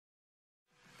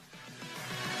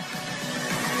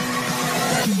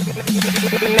Made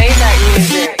that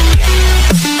music.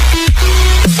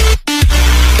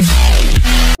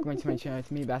 Going to my channel,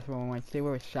 it's me, Basketball One. Today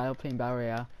we're with Shadow playing Battle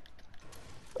Royale.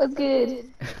 What's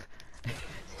good?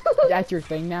 That's your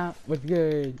thing now? What's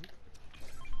good?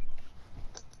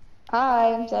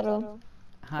 Hi, I'm Shadow.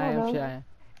 Hi, I'm Shadow.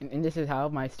 And this is how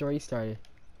my story started.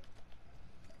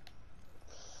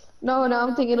 No,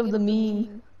 I'm thinking of the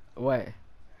meme. What?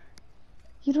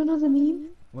 You don't know the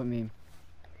meme? What meme?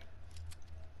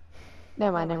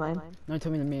 Never mind. No,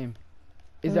 tell me the meme.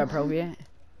 Is that appropriate?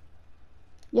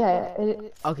 Yeah,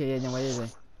 Okay, yeah, then what is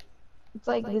it? it's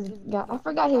like this guy, I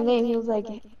forgot his name, he was like,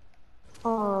 hey,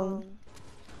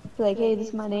 this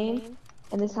is my name,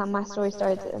 and this is how my story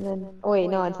starts, and then, oh wait,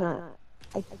 no, it's not.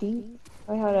 I think,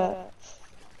 wait,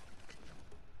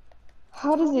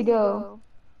 how does it go?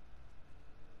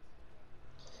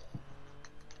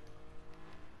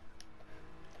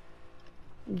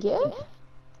 Yeah? Do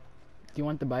you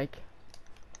want the bike?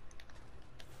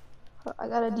 I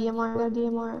got a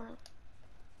DMR,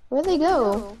 Where'd they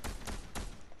go?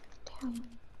 Damn.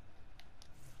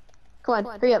 Come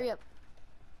on, hurry up.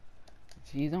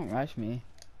 Jeez, don't rush me.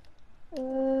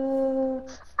 I'm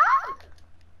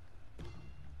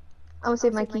gonna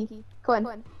save my key. Come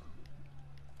on.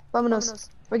 Vamonos.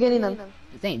 We're getting them.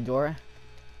 This ain't Dora.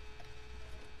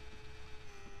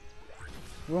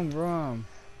 Vroom.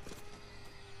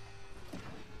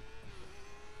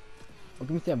 Oh,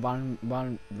 give me that bottom,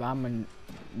 and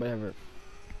whatever.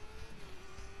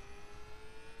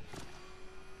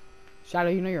 Shadow,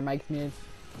 you know your mic's muted.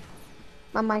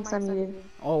 My mic's unmuted.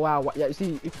 Oh wow, yeah.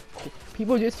 See,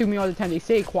 people just sue me all the time. They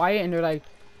say quiet and they're like,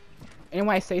 and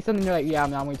when I say something, they're like, yeah,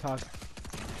 I'm not gonna talk.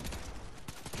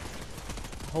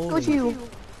 Holy.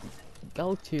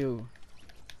 Go to.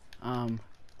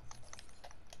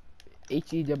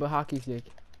 HE double hockey stick.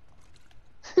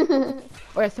 Oh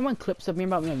yeah, someone clipped something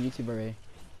about me on YouTube already.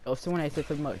 Oh, someone I said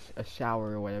something about a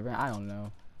shower or whatever. I don't know.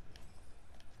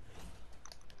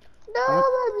 No,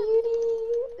 my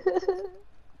beauty.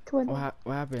 Come on.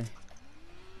 What happened?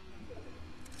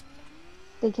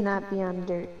 They cannot be on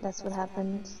dirt. That's what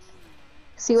happens.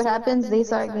 See what happens? They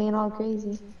start getting all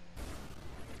crazy.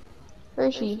 Where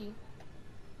is she?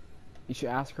 You should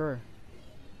ask her.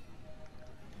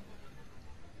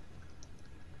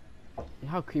 You know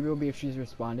how creepy it would be if she's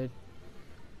responded?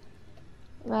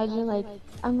 Imagine like,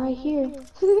 I'm right here.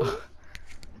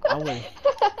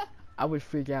 I would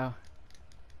freak out.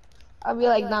 I'll be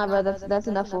like, nah, bro, that's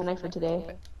enough Fortnite for today.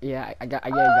 Yeah, I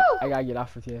gotta get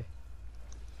off with you.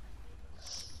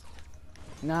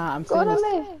 Nah,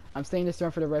 I'm staying this turn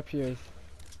for the rep shears.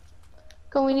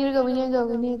 Come, we need to go.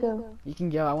 You can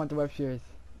go, I want the web shears.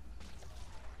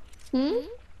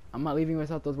 I'm not leaving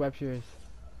without those web shears.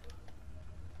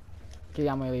 Okay,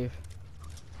 I'm gonna leave.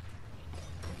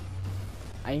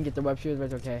 I didn't get the web shears, but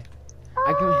it's okay.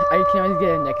 I can always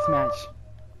get a next match.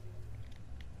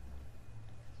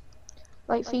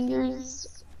 Light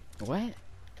fingers. What?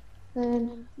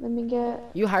 Then let me get.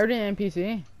 You hired an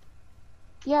NPC?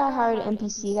 Yeah, I hired an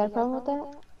NPC. Got a problem with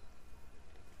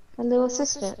that? A little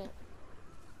assistant.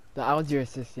 I was your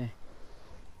assistant.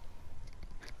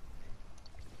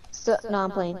 No,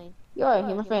 I'm playing. You're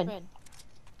my friend.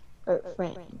 Or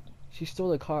friend. She stole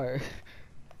the car.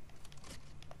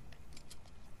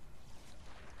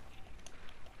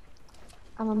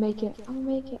 I'm gonna make it. I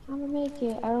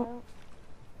don't.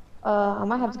 I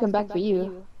might have to come back for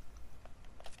you.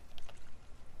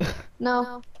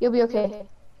 No, you'll be okay.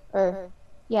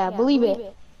 Yeah, believe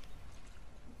it.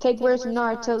 Take words from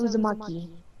Naruto Uzumaki.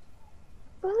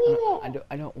 Believe it.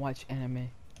 I don't watch anime.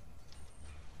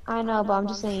 I know, but I'm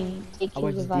just saying, take I his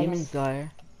watch advice. Demon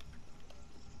Slayer.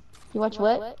 You watch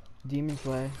what? Demon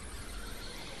Slayer.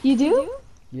 You do?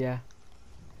 Yeah.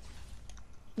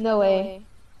 No way.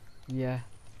 Yeah.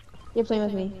 You're playing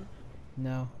with me.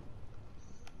 No.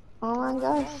 Oh my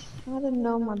gosh. I didn't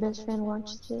know my best friend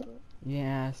watched it. You didn't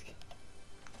ask.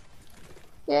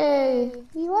 Yay!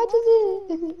 He watches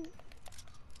it!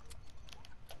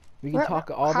 We can talk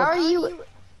all How about. are you?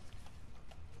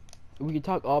 We can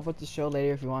talk all about the show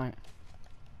later if you want.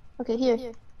 Okay,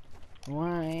 here.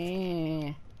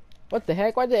 Why? What the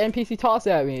heck? Why did the NPC toss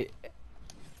at me?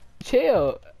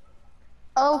 Chill.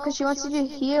 Oh, because she wants you to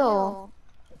heal.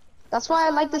 That's why I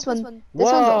like this one. This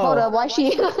Whoa. one's. Hold up, why is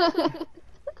she?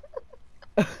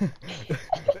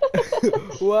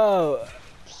 Whoa.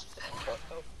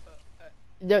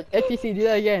 Yo, NPC, do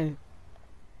that again.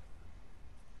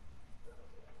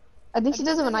 I think she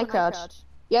does it when I crouch.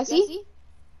 Yeah, see?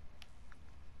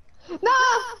 No!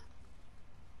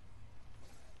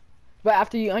 But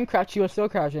after you uncrouch, you were still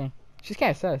crouching. She's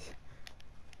kind of sus.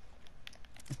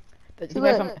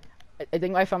 I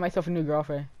think I found myself a new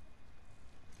girlfriend.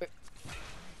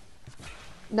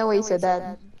 No way you said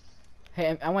that.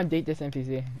 Hey, I want to date this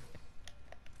NPC.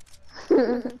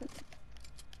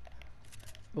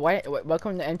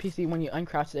 Welcome to NPC. When you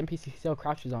uncrouch, the NPC still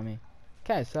crouches on me.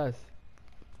 Kinda sus.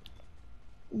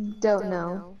 Don't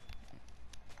know.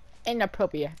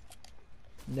 Inappropriate.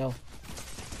 No.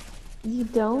 You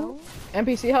don't?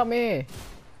 NPC, help me.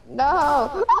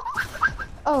 No.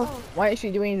 Oh, Why didn't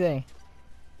she do anything?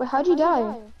 but how'd you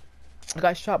die? I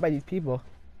got shot by these people.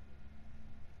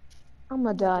 I'm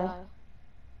gonna die.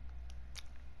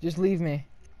 Just leave me.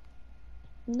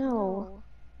 No.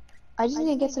 I just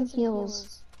need to get some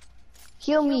heals.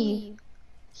 Heal me.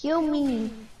 Heal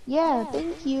me. Yeah,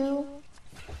 thank you.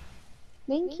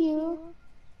 Thank you.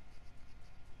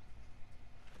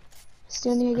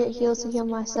 Still need to get heals to heal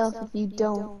myself if you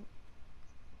don't.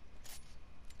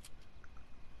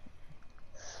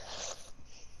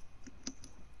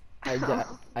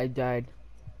 I died.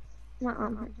 My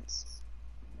arm hurts.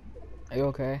 Are you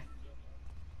okay?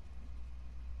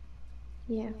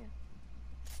 Yeah.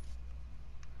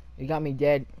 You got me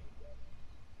dead.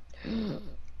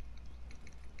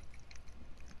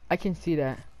 I can see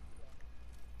that.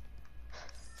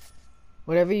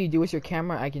 Whatever you do with your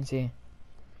camera, I can see.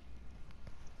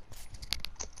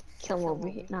 Come over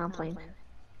here. Nah, I'm playing.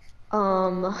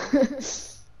 Let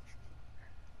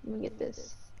me get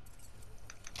this.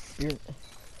 You're...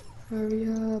 Hurry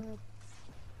up.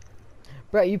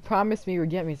 Bro, you promised me you would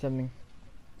get me something.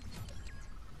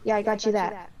 Yeah, I got you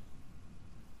that.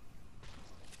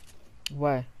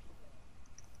 Why?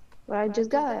 What I just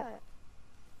got.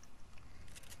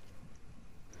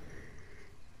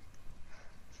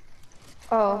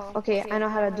 Oh, okay, I know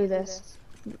how to do this.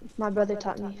 My brother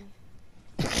taught me.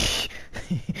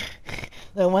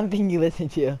 The one thing you listen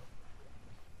to.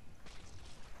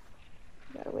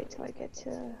 Gotta wait till I get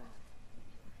to...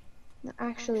 No,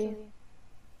 actually...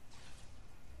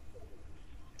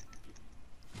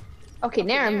 Okay,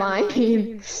 never mind.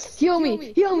 Heal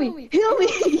me! Heal me! Heal me!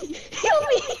 Heal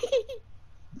me!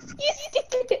 You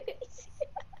stupid!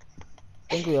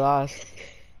 I think we lost.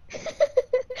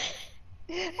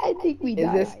 I think we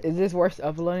died. Is this worth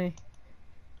uploading?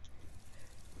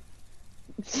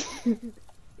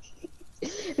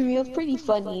 I mean, it's pretty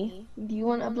funny. Do you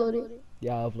want to upload it?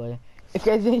 Yeah, I'll upload it. If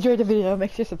you guys enjoyed the video,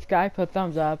 make sure to subscribe, put a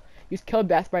thumbs up. Use code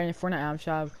BASSBRIGHT in the Fortnite item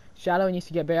shop. Shadow needs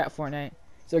to get better at Fortnite,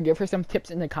 so give her some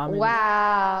tips in the comments.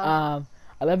 Wow.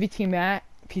 I love you, Team Matt.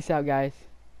 Peace out, guys.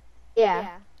 Yeah.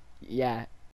 Yeah.